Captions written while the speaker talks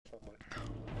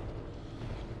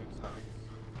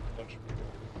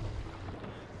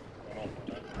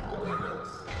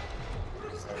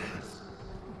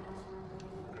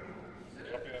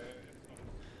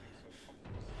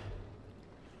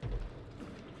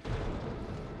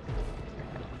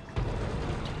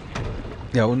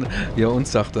Ja,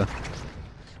 uns sagt er.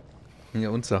 Ja,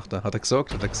 uns sagt er. Hat er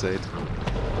gesagt, hat er gesagt.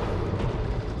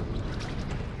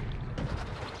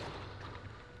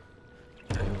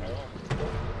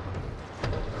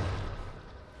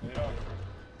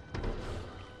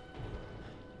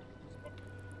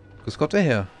 Grüß Gott, wer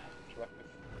her?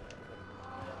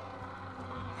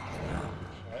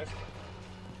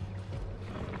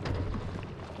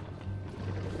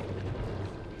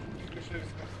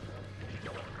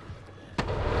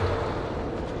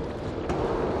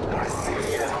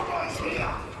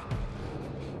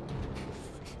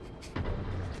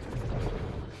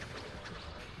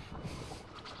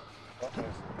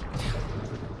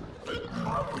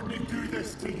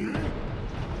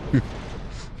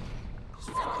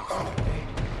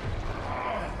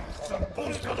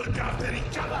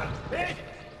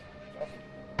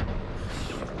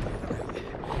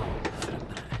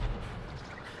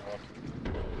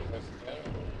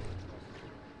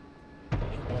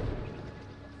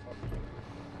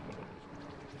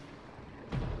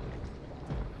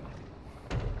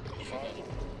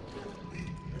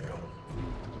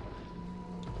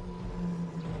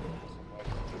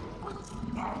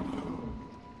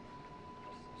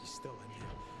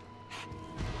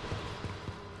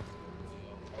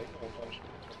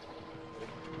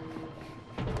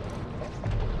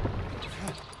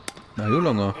 Na, jo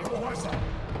lange.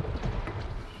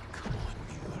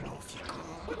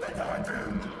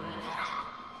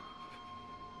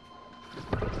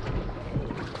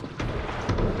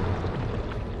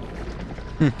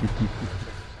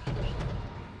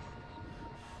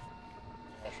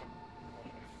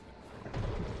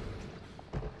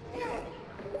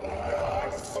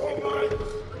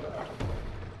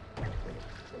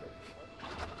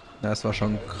 Das war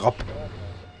schon grob.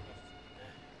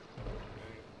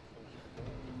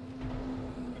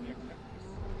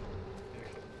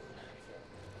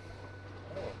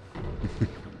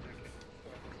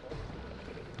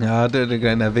 Ja, der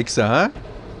kleine Wichser, hä?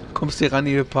 Kommst hier ran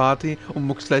in die Party und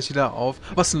muckst gleich wieder auf.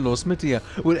 Was ist denn los mit dir?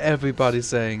 Will everybody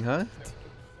saying, hä?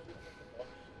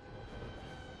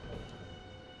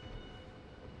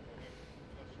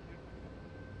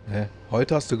 Hä?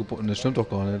 Heute hast du Geburtstag? Das stimmt doch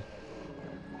gar nicht.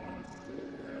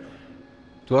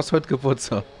 Du hast heute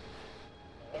Geburtstag.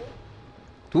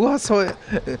 Du hast heute...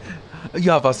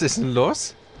 ja, was ist denn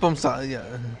los? Warum sag... Ja,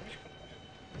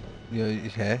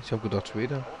 hä? Ich hab gedacht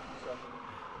später.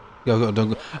 Ja,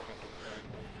 dann...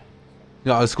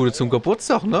 Ja, alles Gute zum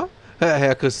Geburtstag, ne?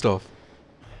 Herr Christoph.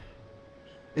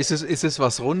 Ist es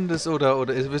was Rundes oder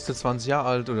bist du 20 Jahre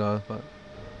alt oder...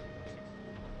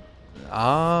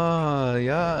 Ah,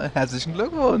 ja, herzlichen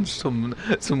Glückwunsch zum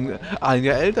ein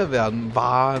Jahr älter werden.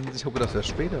 Wahnsinn, ich hoffe, das wäre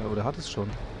später, oder hat es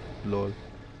schon? Lol.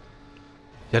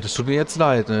 Ja, das tut mir jetzt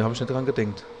leid, ne? Habe ich nicht dran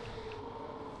gedenkt.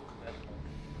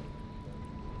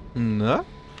 Ne?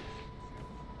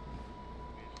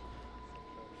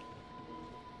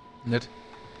 Nett.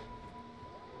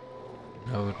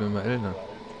 Ja, wird mir mal älter.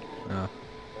 Ja.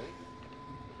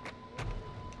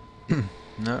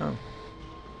 Na.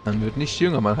 Man wird nicht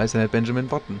jünger, man heißt ja nicht Benjamin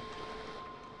Button.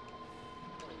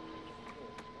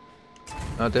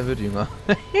 Ah, der wird jünger.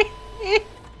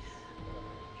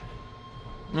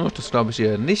 Oh, das glaube ich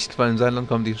eher nicht, weil in seinem Land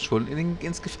kommen die Schwulen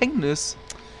ins Gefängnis.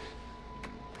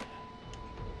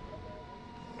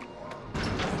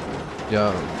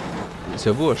 Ja, ist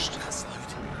ja wurscht.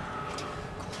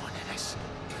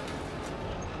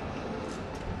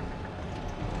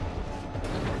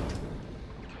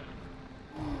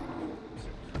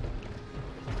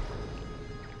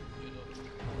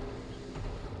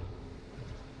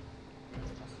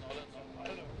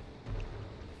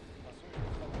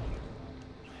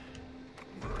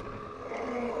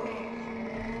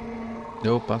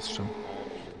 Jo, passt schon.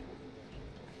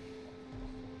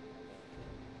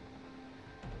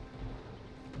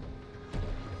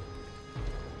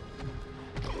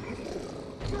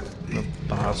 Ja,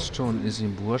 passt schon, ist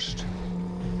ihm wurscht.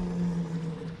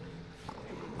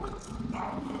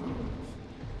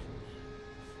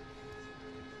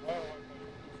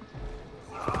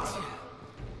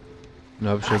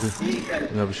 Ja, hab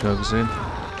ich ja gesehen.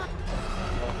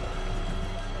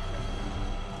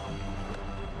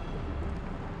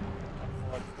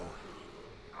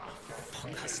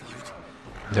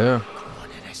 Ja, ja.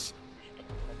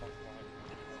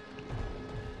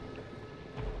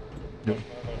 Ja.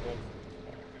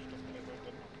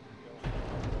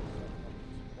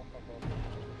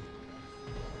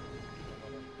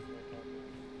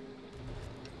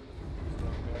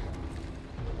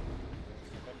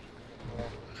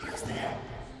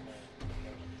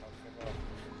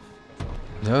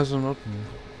 Ja, ist in Ordnung.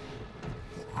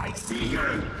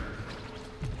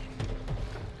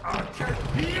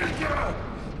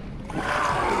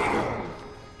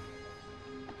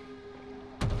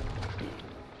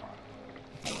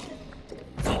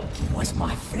 Was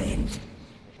my friend.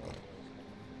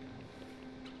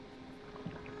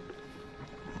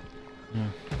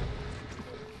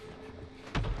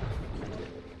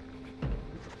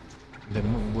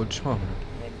 Den wollte ich machen.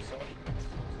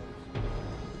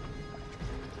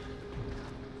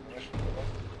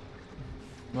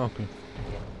 Okay.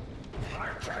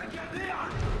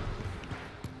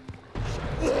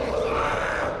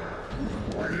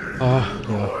 Ah,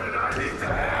 ja.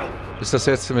 Ist das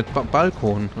jetzt mit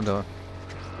Balkon, oder?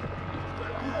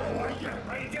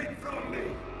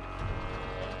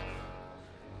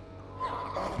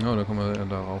 Ja, da kommen wir ja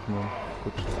darauf nur.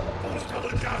 Gut.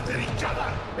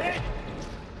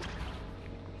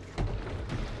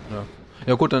 Ja.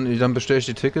 Ja gut, dann bestelle ich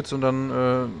die Tickets und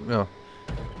dann, ja.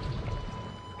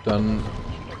 Dann...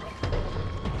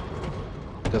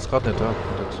 Der ist gerade nicht da, hat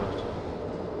er gesagt.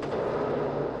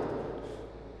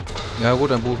 Ja gut,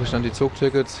 dann buche ich dann die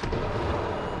Zugtickets.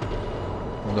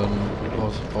 Und dann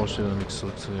brauchst du dir dann nichts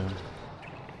zurückzugeben.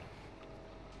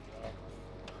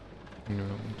 Ja, gut.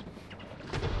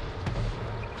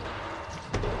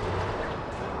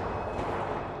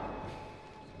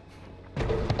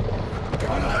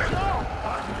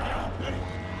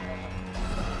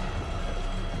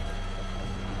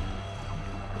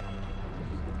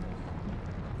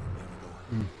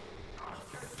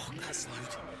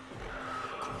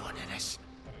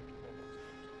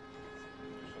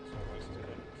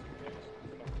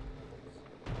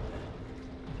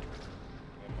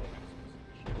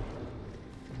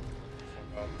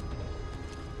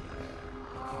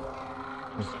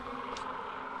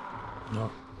 Ja.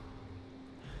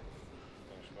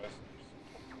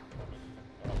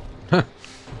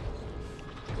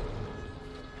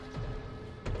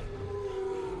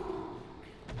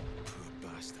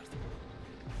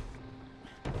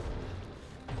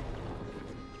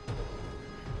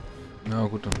 Na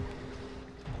gut dann.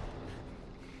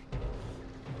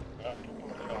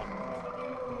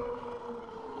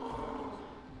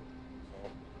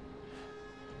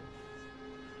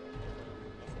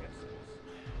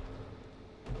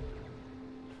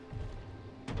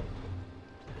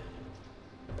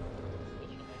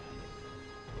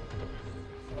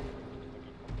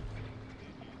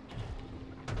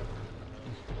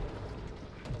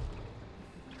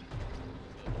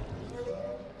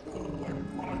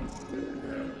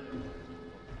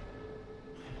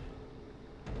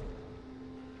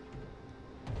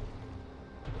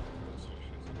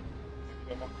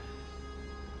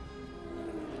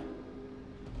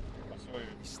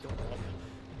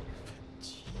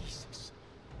 Jesus.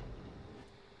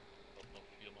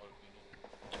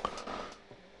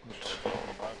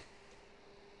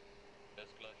 Er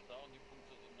ist gleich da und die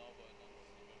Punkte sind nah beieinander.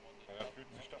 Er fühlt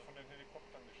sich da von den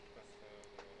Helikoptern gestresst. Der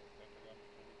hat ja gar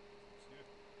nicht kommuniziert.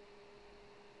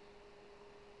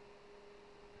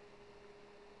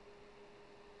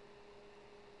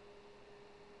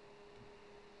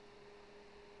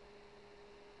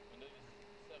 Wenn der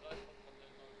ist erreichbar, kann der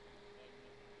innerhalb von 2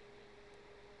 Minuten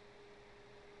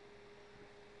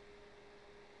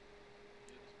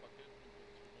jedes Paket mit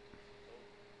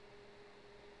 250.000.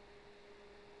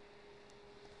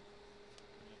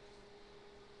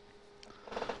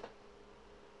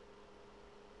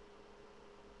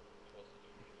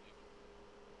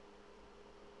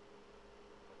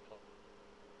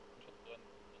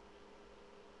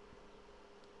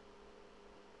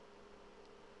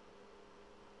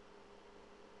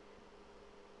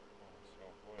 Ist ja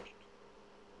auch wurscht.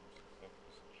 Man muss jetzt ein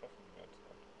bisschen schaffen in der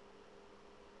Zeit.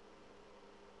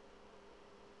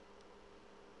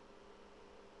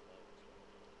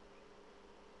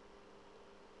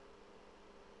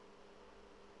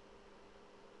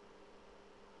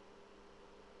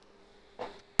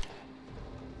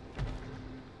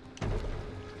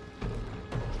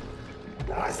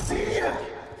 I see you!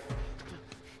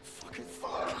 Fucking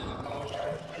fuck!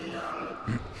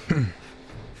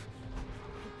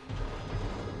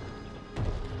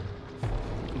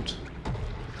 Gut.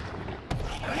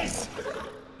 Alice!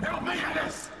 Help me,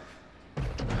 Alice!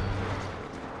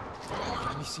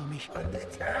 Let me see me. I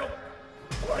need help!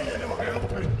 Why are you not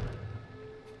helping?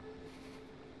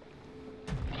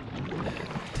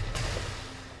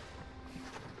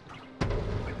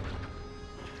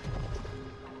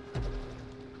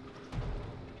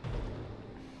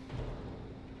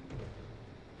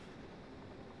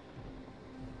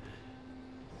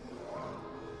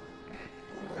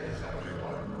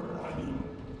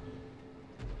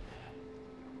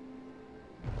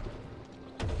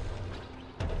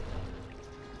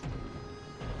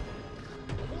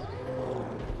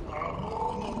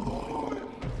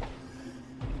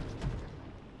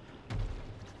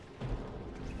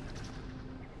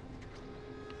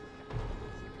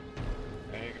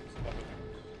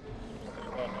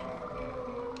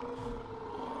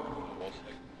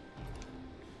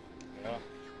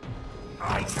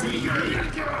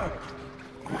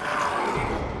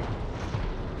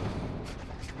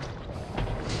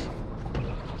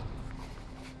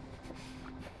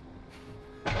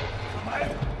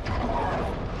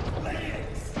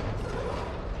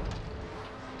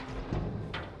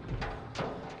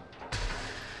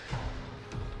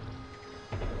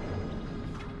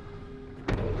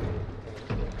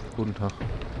 Guten Tag.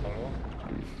 Hallo?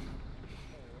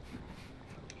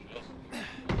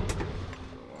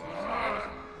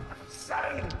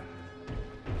 Sein!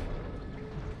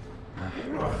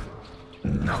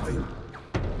 Nothing.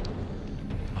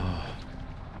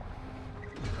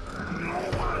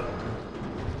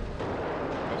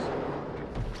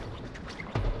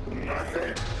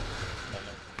 Nothing.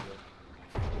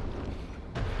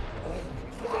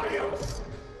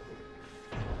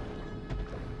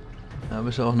 Da habe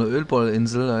ich auch eine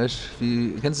Ölballinsel.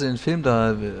 Wie kennst du den Film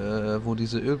da, wo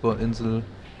diese Ölballinsel?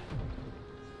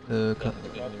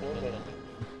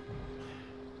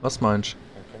 Was meinst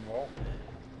Dann können wir auch.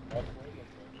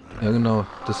 du? Ja genau,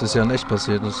 das ist ja in echt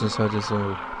passiert. Das ist halt jetzt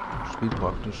so Spiel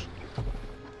praktisch.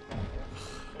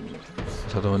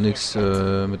 Das hat aber nichts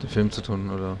mit dem Film zu tun,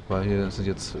 oder? Weil hier sind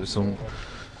jetzt so ein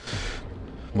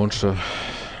Monster.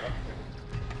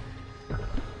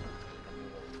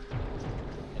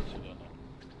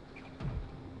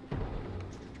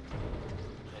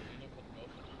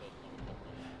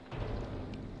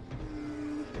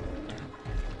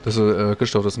 Das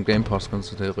Christoph, das ist ein Game Pass,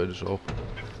 kannst du theoretisch auch.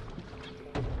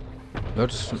 Ja,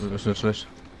 das ist nicht schlecht.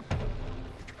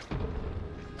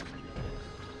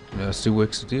 Ja, Still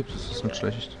Wakes the Deep, das ist nicht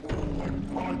schlecht.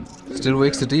 Still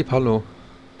Wakes the Deep, hallo.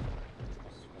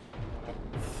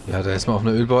 Ja, da ist mal auch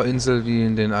eine Ölbauinsel wie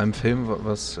in den einem Film,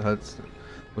 was halt,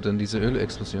 wo dann diese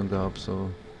Ölexplosion gab, so.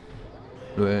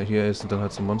 Nur hier ist dann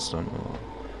halt so Monster.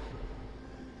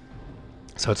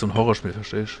 Ist halt so ein Horrorspiel,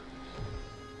 verstehst du?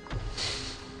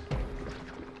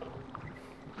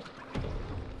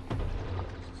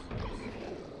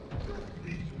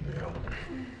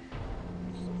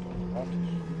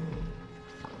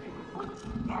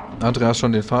 André hat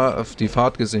schon die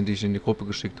Fahrt gesehen, die ich in die Gruppe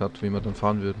geschickt habe, wie wir dann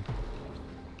fahren würden.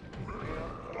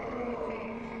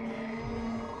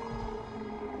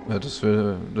 Ja, das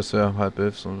wäre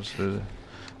 10:30, so das wäre,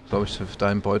 glaube ich, für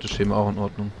dein Beuteschema auch in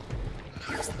Ordnung.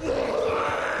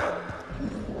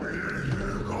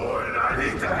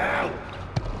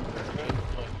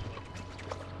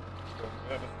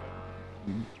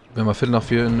 Wenn wir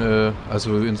 3:45 in,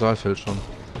 also in Saalfeld schon.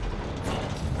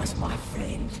 That's my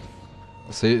friend.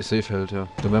 Seefeld, ja.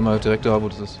 Dann wären wir halt direkt da, wo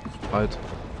das ist. Breit.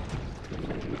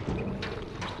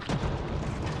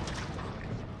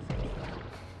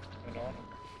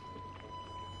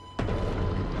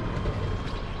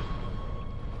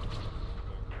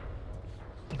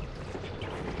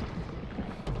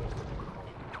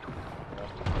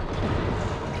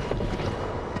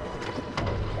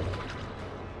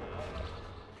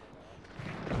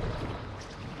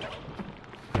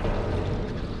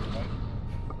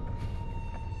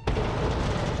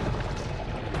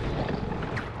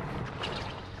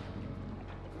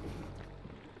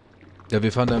 Ja,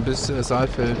 wir fahren dann bis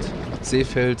Saalfeld,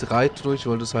 Seefeld, Reit durch,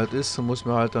 weil das halt ist, und muss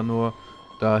man halt dann nur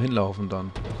da hinlaufen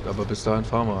dann. Aber bis dahin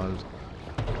fahren wir halt.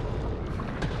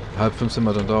 4:30 sind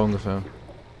wir dann da ungefähr.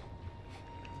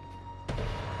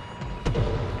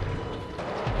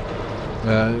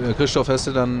 Christoph, fährst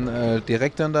du dann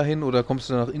direkt dann dahin oder kommst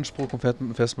du nach Innsbruck und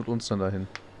fährst mit uns dann dahin?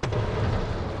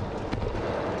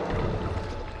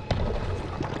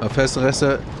 Fährst den Rest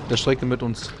der Strecke mit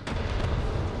uns?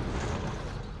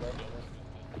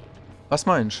 Was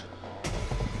meinst du?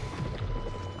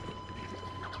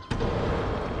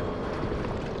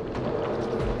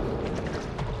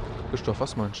 Christoph,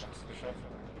 was meinst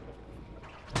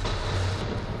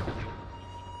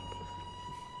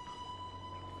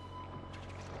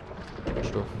du?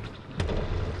 Christoph.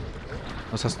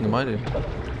 Was hast du denn gemeint eben?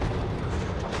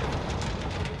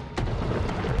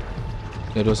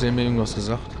 Ja, du hast eben irgendwas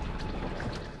gesagt.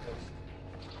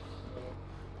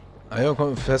 Ah ja,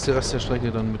 komm, fährst die Rest der Strecke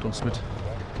dann mit uns mit.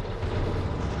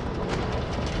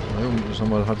 Na ja, ich sag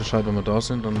mal, halt Bescheid, wenn wir da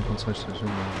sind, dann kannst du richtig hin.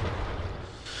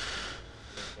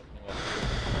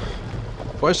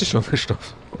 Freust dich schon,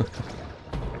 Christoph?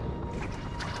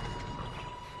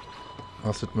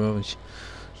 Das wird mörrig.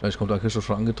 Vielleicht kommt der Christoph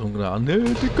schon angetrunken da an. Nee,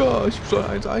 Digga, ich hab schon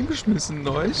eins eingeschmissen.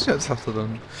 No, echt? Jetzt sagt er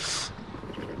dann.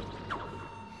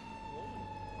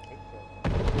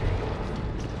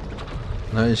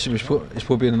 Na, ich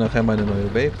probiere nachher meine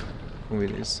neue Vape. Gucken, wie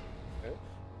die ist.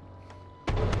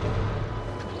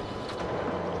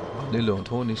 Vanille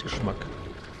und Honiggeschmack.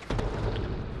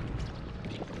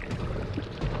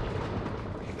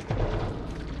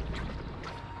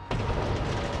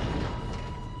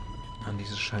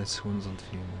 Scheiß Huhn sind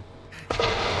viel.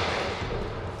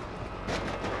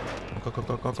 Go.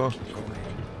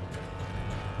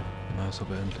 Na,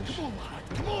 sogar endlich.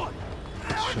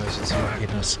 Scheiße, jetzt wie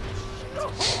geht das?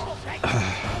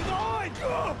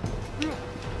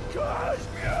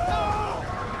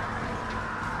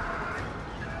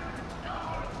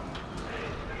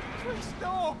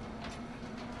 No!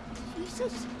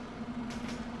 Jesus!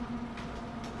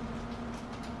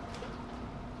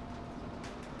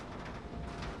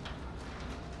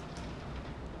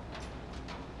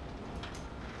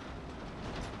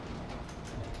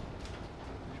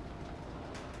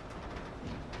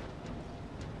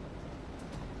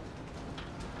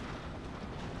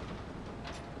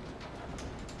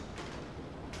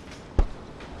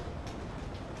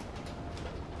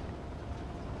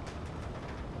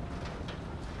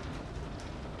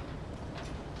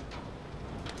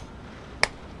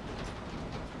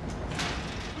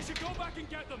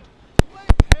 Get them!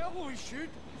 Hell we should!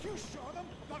 You saw them!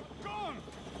 They're gone!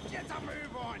 Get a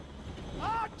move on!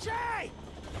 Archie!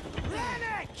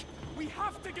 Rennick! We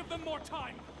have to give them more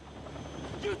time!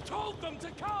 You told them to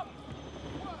come!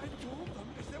 What I told them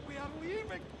is that we are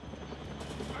leaving!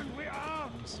 And we are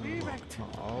leaving!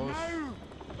 Now!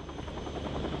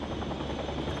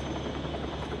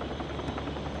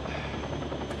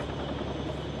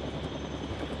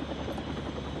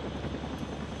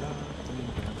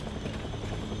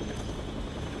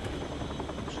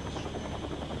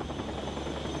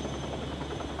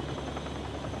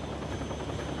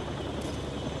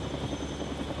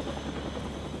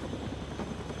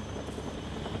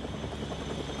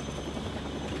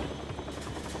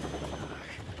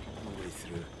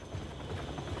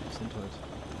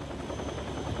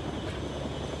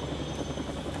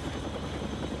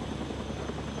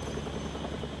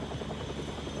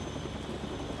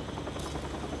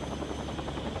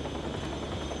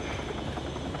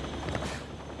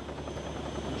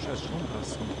 Scheiß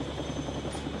Stromkasten.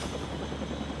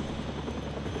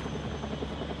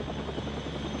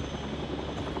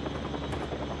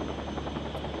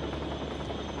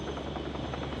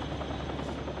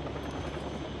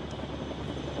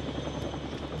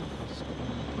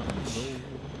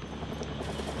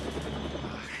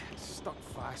 Stuck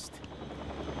fast.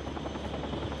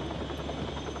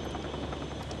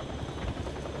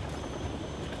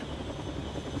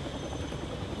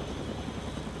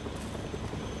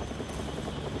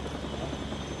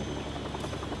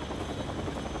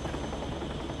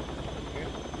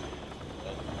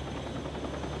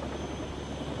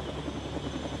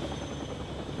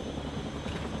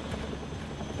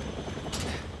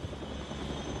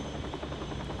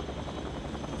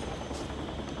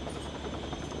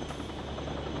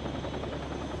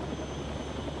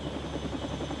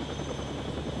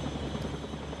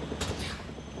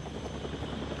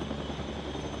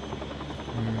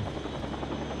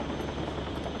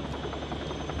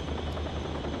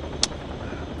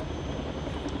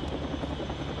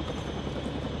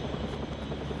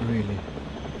 Really?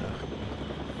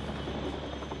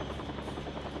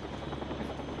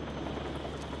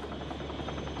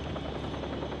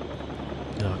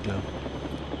 Ja, klar.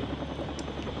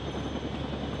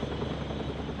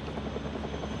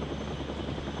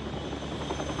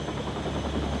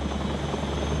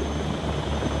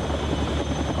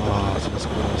 Oh, sieht das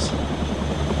gut aus.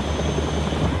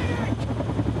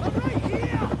 I'm right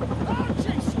here!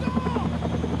 Archie, stop!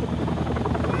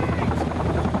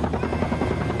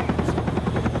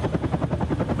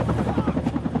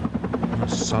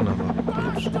 Son of a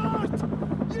Bastard!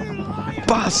 You liar!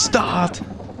 Bastard!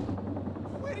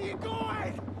 Where are you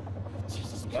going?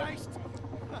 Jesus Christ!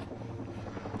 I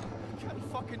can't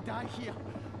fucking die here.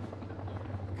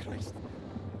 Christ.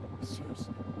 Serious.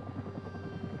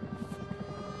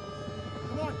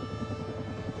 Come on!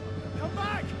 Come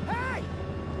back! Hey!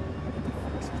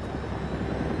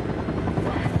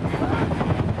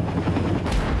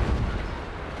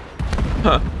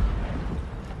 Huh.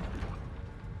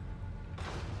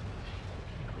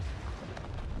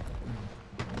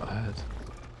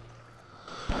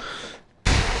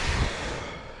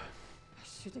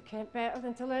 Should have kept better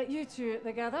than to let you two out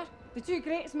together. The two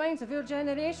greatest minds of your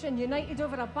generation united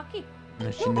over a bucky.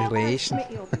 Generation.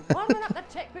 You'll be warming up their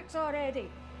checkbooks already.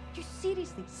 You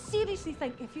seriously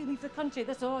think if you leave the country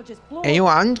this all just blows? Ey,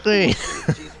 André!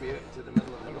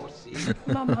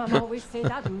 My mum always said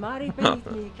I'd marry beneath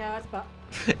me, Kaz, but...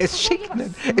 Es schickt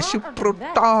nicht. Es ist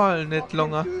brutal nicht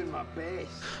länger.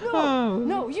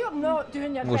 No, you're not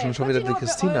doing your Wo best. schon What wieder do you die know about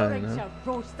Christina, oil ne? rigs, you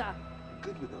roaster?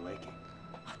 Good with the leg.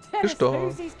 Terrace Gestorben.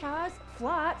 houses, Kaz,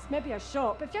 flats, maybe a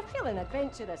shop, if you're feeling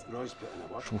adventurous. Roy's put in the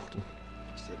work. Schwuchtel.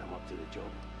 He said I'm up to the job.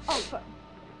 Oh, but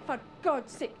For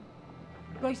God's sake.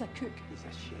 Roy's a cook. He's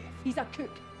a chef. He's a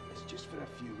cook. It's just for a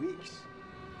few weeks.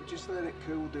 We'll just let it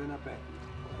cool down a bit.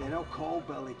 Then I'll call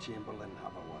Billy Chamberlain and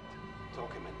have a word.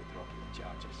 Talk him into dropping the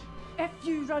charges. If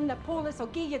you run the police, I'll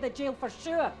give you the jail for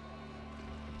sure.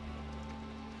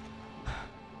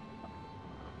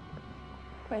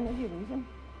 When are you leaving?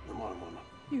 Tomorrow morning.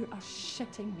 You are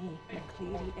shitting me,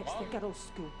 McCleary. It's the girls'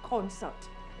 school concert.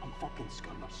 I'm fucking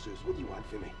scunner, Suze. What do you want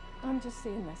from me? I'm just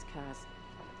saying this, Kaz.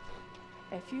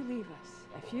 If you leave us,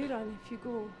 if you run, if you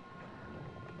go,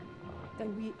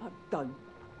 then we are done.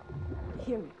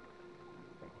 Hear me?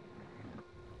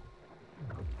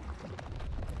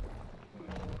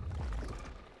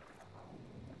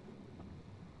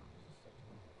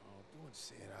 Oh, don't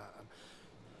say that.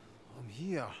 I'm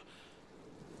here.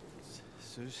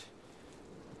 Suze.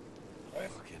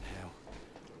 Fucking hell.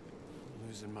 I'm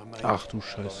losing my mind. Ach du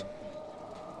Scheiße.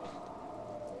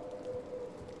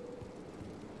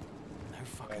 Now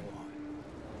fucking what?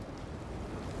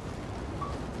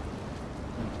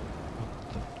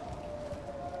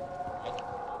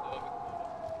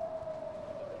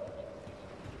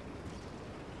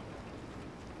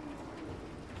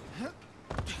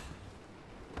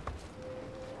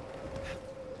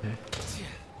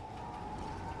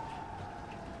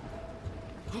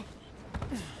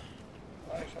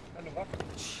 Ich hab keine Waffe.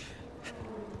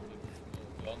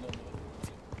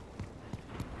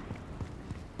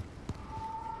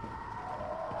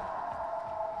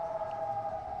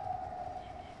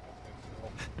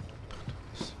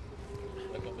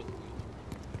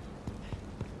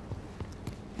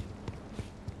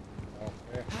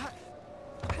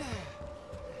 Okay.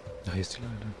 Da hier ist die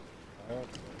Leine. Ja.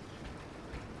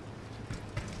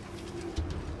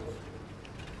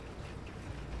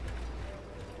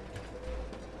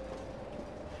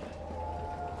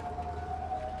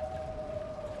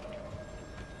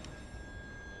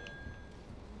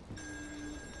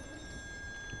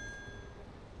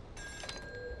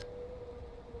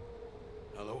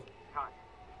 Hello? Hi,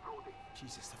 Brody.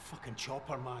 Jesus, the fucking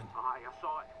chopper, man. Aye, I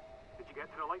saw it. Did you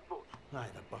get to the lifeboats? Aye,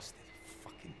 they're busted.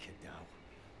 Fucking kidal.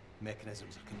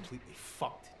 Mechanisms are completely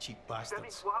fucked, cheap Didn't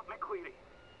bastards. swap McCleary.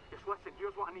 Just listen,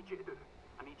 here's what I need you to do.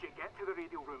 I need you to get to the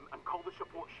radio room and call the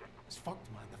support ship. It's fucked,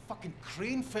 man. The fucking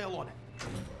crane fell on it.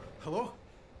 Hello?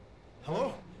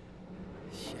 Hello?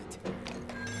 Shit.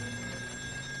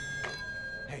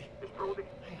 Hey. It's Brody.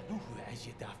 Hey, I know who it is,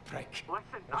 you daft prick.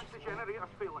 Listen, that's the generator's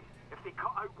failing. If they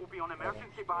cut out, we'll be on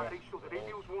emergency batteries so the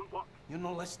radios won't work. You're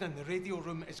not listening. The radio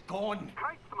room is gone.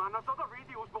 Christ, man, there's other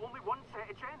radios, but only one set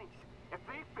of Jennies. If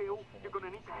they fail, you're going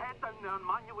to need to head down there and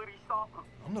manually restart them.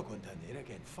 I'm not going down there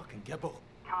again. Fucking gibble.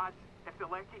 Kaz, if the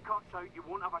lecky cuts out, you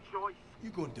won't have a choice. You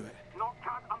go and do it. Not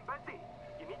Kaz, I'm busy.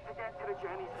 You need to get to the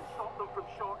Jennies and stop them from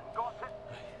shorting. Got it?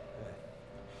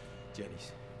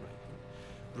 Jenny's. Right.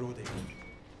 Brody.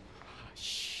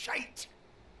 Shite!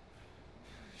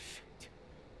 Shit.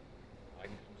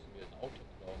 Eigentlich müssen wir ein Auto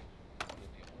klauen. Also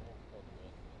die aufgebaut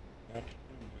werden. Ja,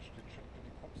 hier steht schon für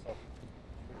die Cops auf.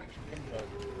 Wirklich stehen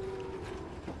bleiben.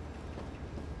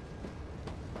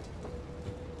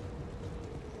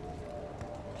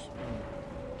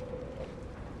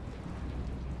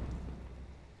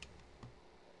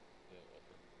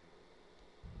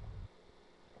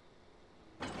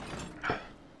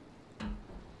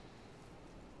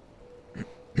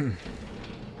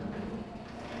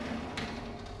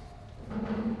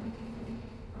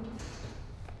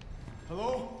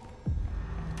 Hello?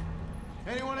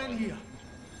 Anyone in here?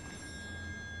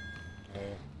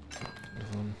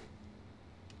 Telefon.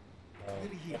 Where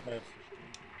here? Mach mal jetzt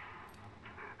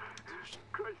verstehen.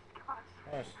 Christ, Kaz.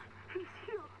 Was? He's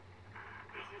here.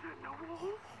 He's in the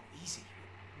wall. Easy.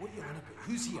 What are you on about?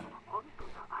 Who's here?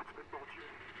 That's been not you.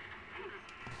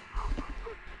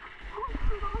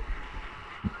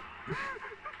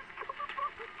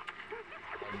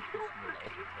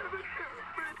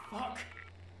 Fuck!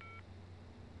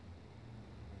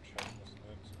 Anscheinend was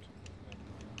Neues zu telefonieren.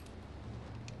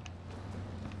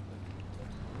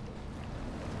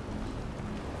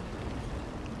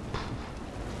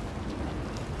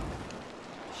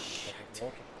 Shit.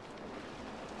 Auto.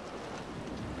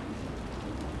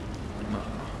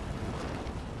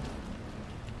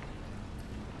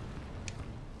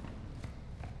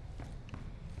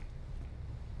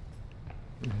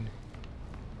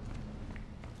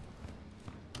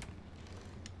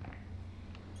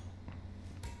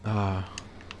 Ah.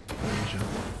 Manager.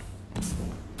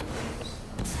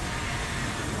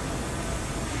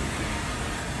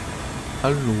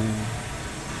 Hallo.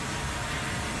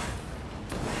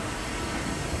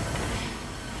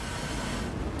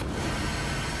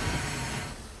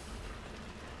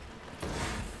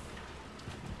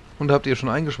 Und habt ihr schon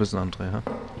eingeschmissen, André, ja?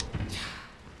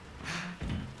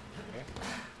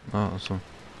 Ah, achso.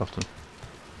 Dachte.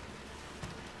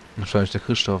 Wahrscheinlich der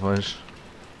Christoph, weil ich...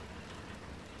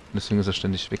 Deswegen ist er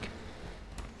ständig weg.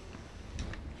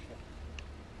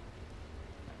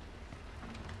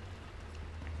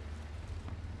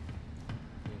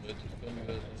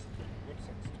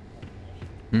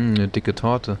 Eine dicke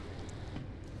Torte.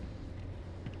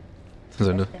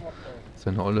 Seine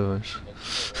Olle, weißt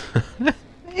du.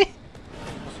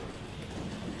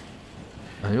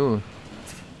 Ah jo.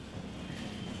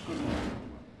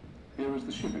 Here is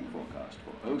the shipping forecast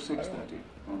for 0630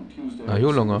 on Tuesday, Ah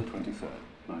jo, Longer. December 23rd,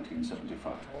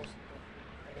 1975.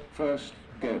 First,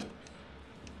 go. What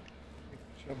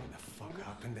the fuck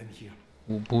happened in here?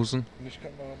 Busen. Nicht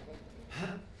kann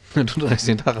man... Du drehst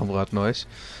den Tag am Rad, neuch.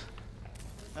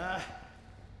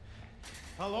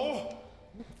 Hello?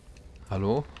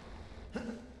 Hallo?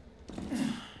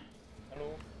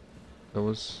 Hallo?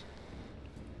 Servus.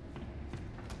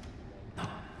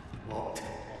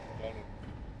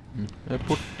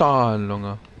 Brutal,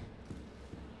 Longer.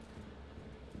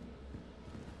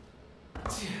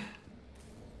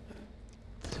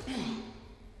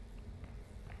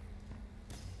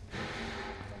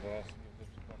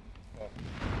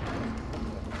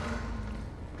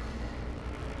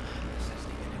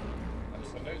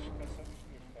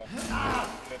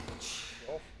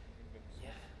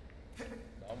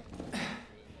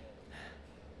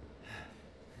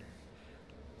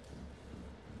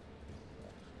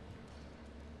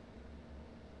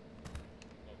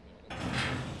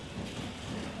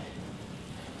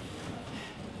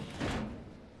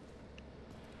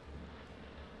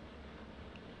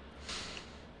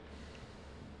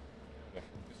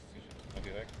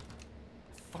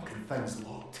 Fucking thing's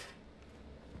locked.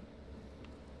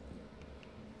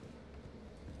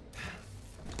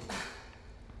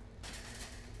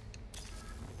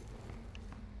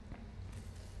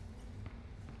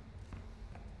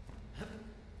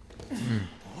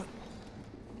 What?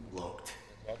 Locked.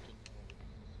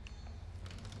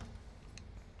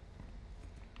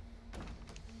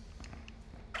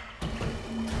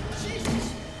 Jesus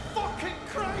fucking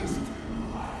Christ!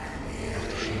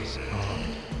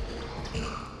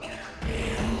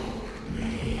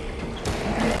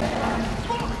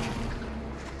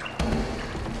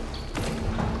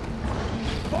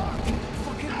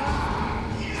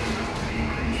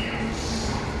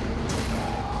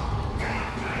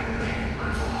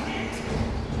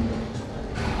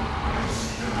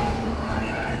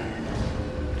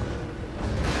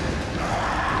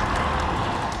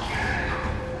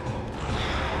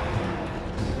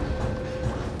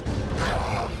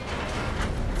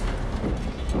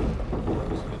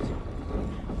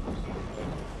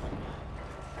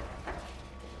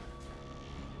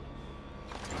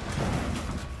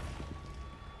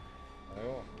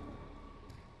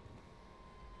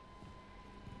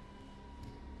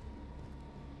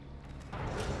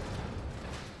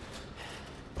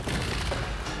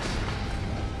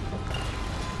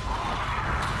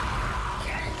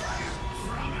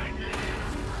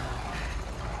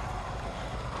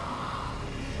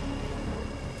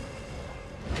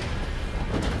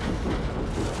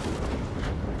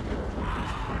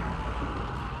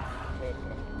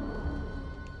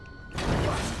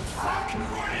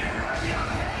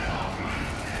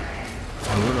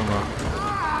 Hallo, Longer.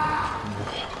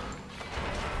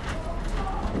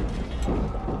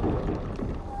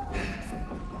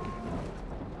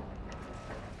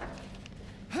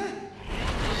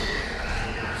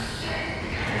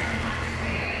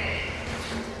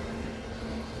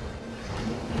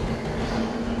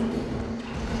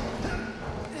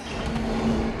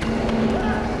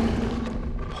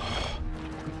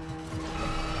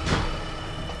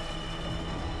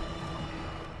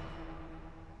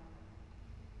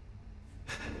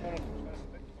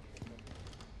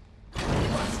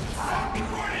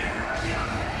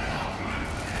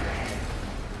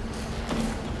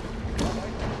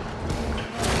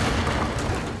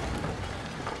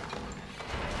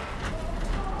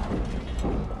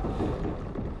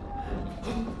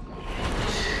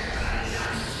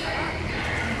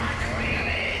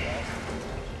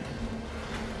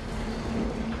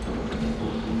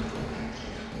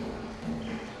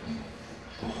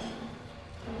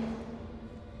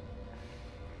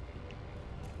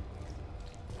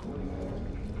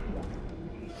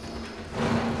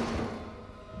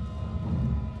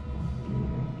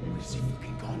 Where's he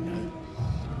fucking gone now?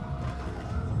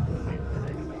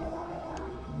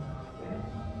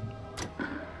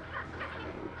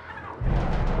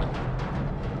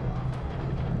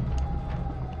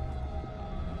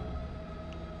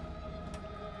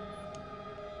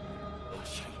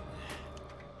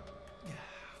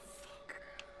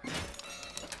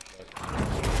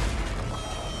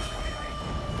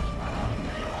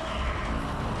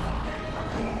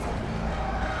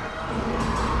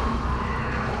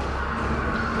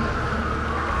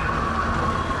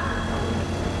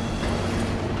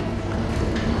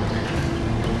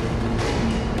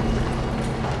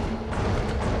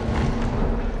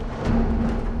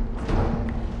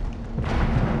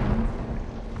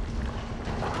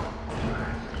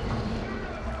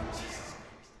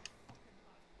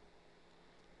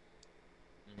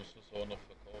 so noch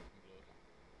verkaufen, glaube ich.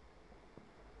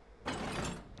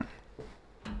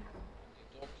 Die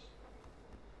Dogs.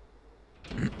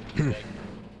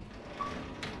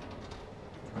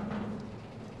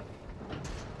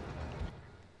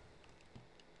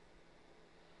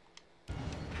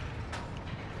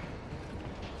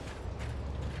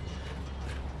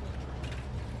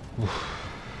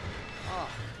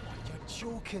 You're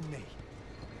joking me.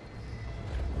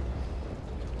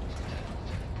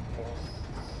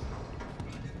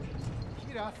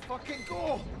 Here I fucking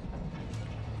go!